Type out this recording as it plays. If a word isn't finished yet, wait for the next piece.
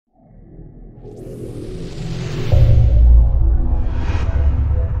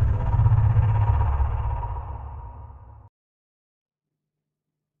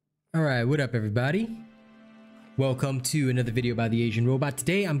Alright, what up everybody? Welcome to another video by the Asian Robot.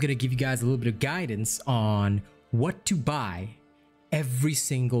 Today I'm going to give you guys a little bit of guidance on what to buy every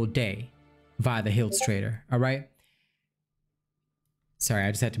single day via the Hilts Trader. Alright? Sorry,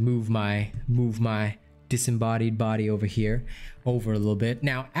 I just had to move my disembodied body over a little bit.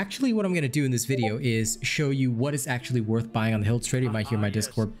 Now, actually what I'm going to do in this video is show you what is actually worth buying on the Hilts Trader. You might hear my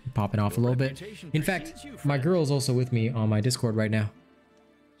Discord popping off a little bit. In fact, my girl's also with me on my Discord right now.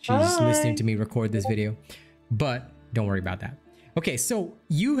 She's listening to me record this video, but don't worry about that. Okay, so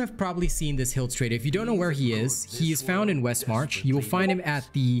you have probably seen this Hilts Trader. If you don't know where he is found in West March. You will find him at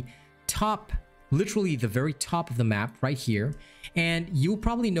the top, literally the very top of the map right here. And you'll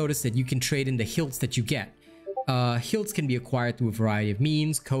probably notice that you can trade in the hilts that you get. Hilts can be acquired through a variety of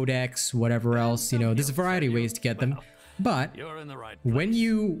means, codex, whatever else, you know, there's a variety of ways to get them. But when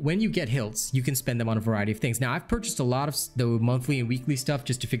you get hilts, you can spend them on a variety of things. Now, I've purchased a lot of the monthly and weekly stuff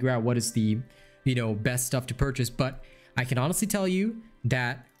just to figure out what is the, you know, best stuff to purchase. But I can honestly tell you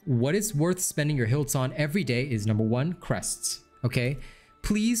that what is worth spending your hilts on every day is number one, crests. Okay,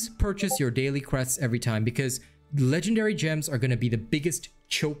 please purchase your daily crests every time, because legendary gems are going to be the biggest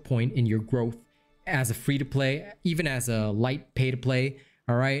choke point in your growth as a free to play, even as a light pay to play.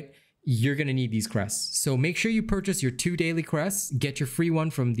 All right, you're going to need these crests. So make sure you purchase your 2 daily crests, get your free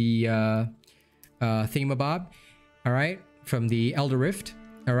one from the thingamabob, all right, from the Elder Rift.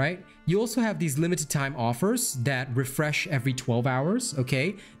 All right, you also have these limited time offers that refresh every 12 hours.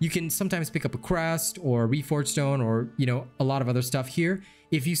 Okay, you can sometimes pick up a crest or a reforged stone, or, you know, a lot of other stuff here.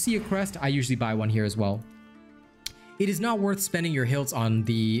 If you see a crest, I usually buy one here as well. It is not worth spending your hilts on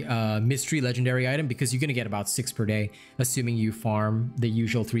the mystery legendary item, because you're going to get about 6 per day, assuming you farm the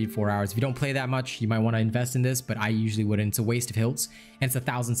usual 3 to 4 hours. If you don't play that much, you might want to invest in this, but I usually wouldn't. It's a waste of hilts, and it's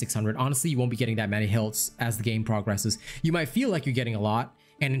 1,600. Honestly, you won't be getting that many hilts as the game progresses. You might feel like you're getting a lot,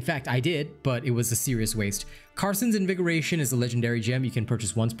 and in fact, I did, but it was a serious waste. Carson's Invigoration is a legendary gem you can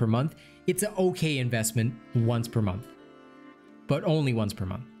purchase once per month. It's an okay investment once per month, but only once per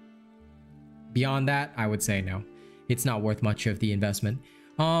month. Beyond that, I would say no. It's not worth much of the investment.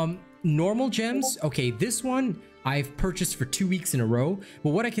 Normal gems, okay, this one I've purchased for 2 weeks in a row, but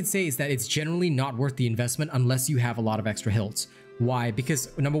what I can say is that it's generally not worth the investment unless you have a lot of extra hilts. Why?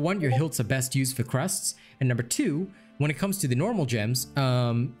 Because number one, your hilts are best used for crests, and number two, when it comes to the normal gems,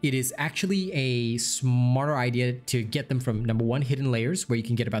 it is actually a smarter idea to get them from, number one, hidden layers, where you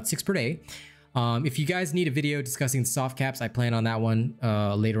can get about 6 per day. If you guys need a video discussing the soft caps, I plan on that one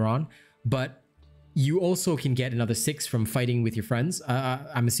later on, but you also can get another 6 from fighting with your friends.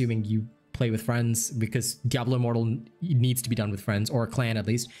 I'm assuming you play with friends, because Diablo Immortal needs to be done with friends, or a clan at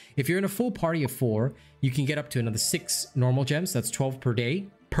least. If you're in a full party of 4, you can get up to another 6 normal gems. That's 12 per day,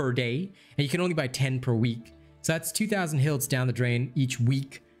 and you can only buy 10 per week. So that's 2,000 hilts down the drain each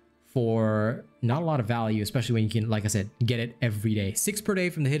week for not a lot of value, especially when you can, like I said, get it every day. 6 per day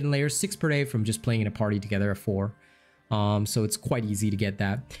from the hidden layers, 6 per day from just playing in a party together of 4. So it's quite easy to get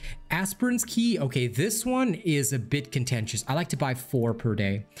that. Aspirant's Key, okay, this one is a bit contentious. I like to buy 4 per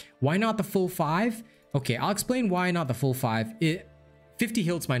day. Why not the full 5? Okay, I'll explain why not the full 5. 50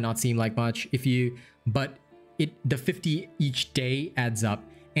 hilts might not seem like much but the 50 each day adds up.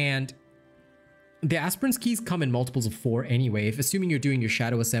 And the Aspirant's Keys come in multiples of 4 anyway. If assuming you're doing your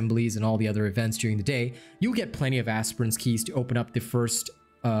shadow assemblies and all the other events during the day, you'll get plenty of Aspirant's Keys to open up the first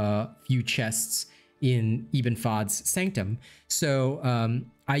few chests in Ibn Fad's Sanctum. So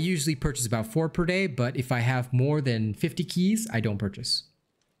I usually purchase about 4 per day, but if I have more than 50 keys, I don't purchase.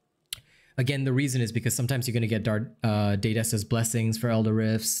 Again, the reason is because sometimes you're going to get Daedessa's blessings for Elder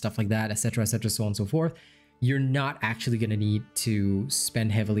Rifts, stuff like that, etc., so on and so forth. You're not actually going to need to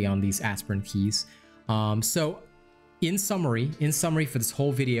spend heavily on these aspirant keys. So in summary for this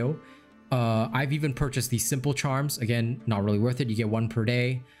whole video, I've even purchased these simple charms. Again, not really worth it. You get 1 per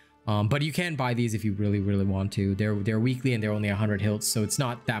day. But you can buy these if you really want to. They're weekly, and they're only 100 hilts, so it's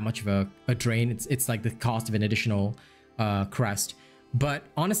not that much of a drain. It's like the cost of an additional crest. But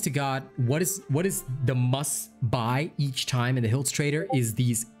honest to God, what is the must buy each time in the Hilts Trader is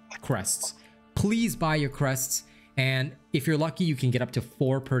these crests. Please buy your crests, and if you're lucky, you can get up to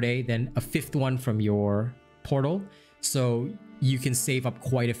 4 per day, then a 5th one from your portal, so you can save up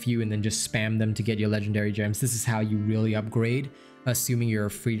quite a few and then just spam them to get your legendary gems. This is how you really upgrade, assuming you're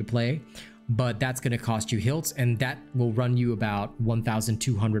free to play, but that's going to cost you hilts, and that will run you about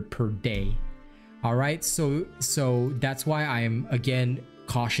 1,200 per day. All right, so that's why I am again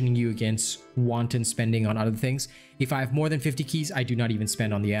cautioning you against wanton spending on other things. If I have more than 50 keys, I do not even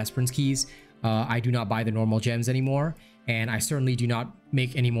spend on the Aspirant's Keys. I do not buy the normal gems anymore, and I certainly do not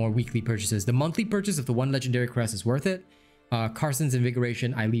make any more weekly purchases. The monthly purchase of the 1 legendary crest is worth it. Carson's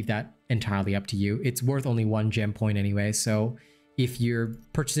Invigoration, I leave that entirely up to you. It's worth only 1 gem point anyway, so if you're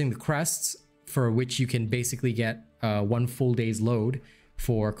purchasing the Crests, for which you can basically get 1 full day's load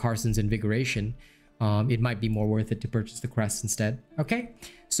for Carson's Invigoration, it might be more worth it to purchase the Crests instead. Okay,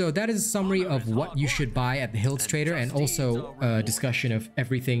 so that is a summary of what you should buy at the Hilts Trader, and also a discussion of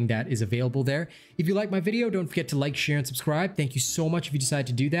everything that is available there. If you like my video, don't forget to like, share, and subscribe. Thank you so much if you decide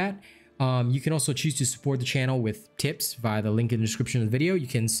to do that. You can also choose to support the channel with tips via the link in the description of the video. You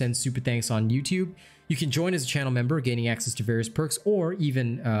can send super thanks on YouTube. You can join as a channel member, gaining access to various perks, or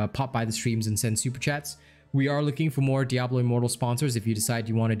even pop by the streams and send super chats. We are looking for more Diablo Immortal sponsors. If you decide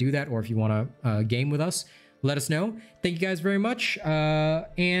you want to do that, or if you want to game with us, let us know. Thank you guys very much.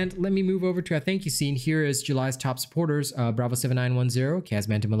 And let me move over to our thank you scene. Here is July's top supporters: Bravo7910,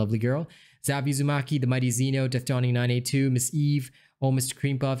 Kazmanta, my lovely girl, Zav Uzumaki, The Mighty Zeno, Death Dawning 982, Miss Eve, Oh Mr.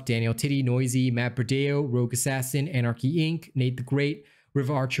 Creampuff, Daniel Titty, Noisy, Matt Berdeo, Rogue Assassin, Anarchy Inc., Nate the Great,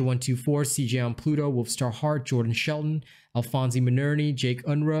 River Archer 124, CJ on Pluto, Wolfstar Heart, Jordan Shelton, Alfonsi Minerni, Jake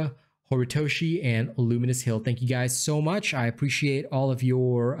Unra, Horitoshi, and Luminous Hill. Thank you guys so much. I appreciate all of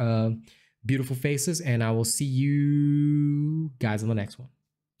your beautiful faces, and I will see you guys on the next one.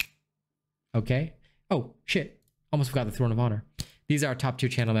 Okay. Oh, shit. Almost forgot the Throne of Honor. These are our top tier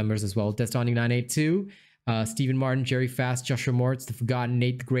channel members as well. Death Dawning 982, Stephen Martin, Jerry Fast, Joshua Moritz, The Forgotten,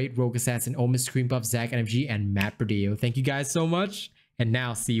 Nate the Great, Rogue Assassin, Omis, Screenpuff, Zach NFG, and Matt Berdeo. Thank you guys so much, and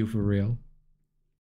now see you for real.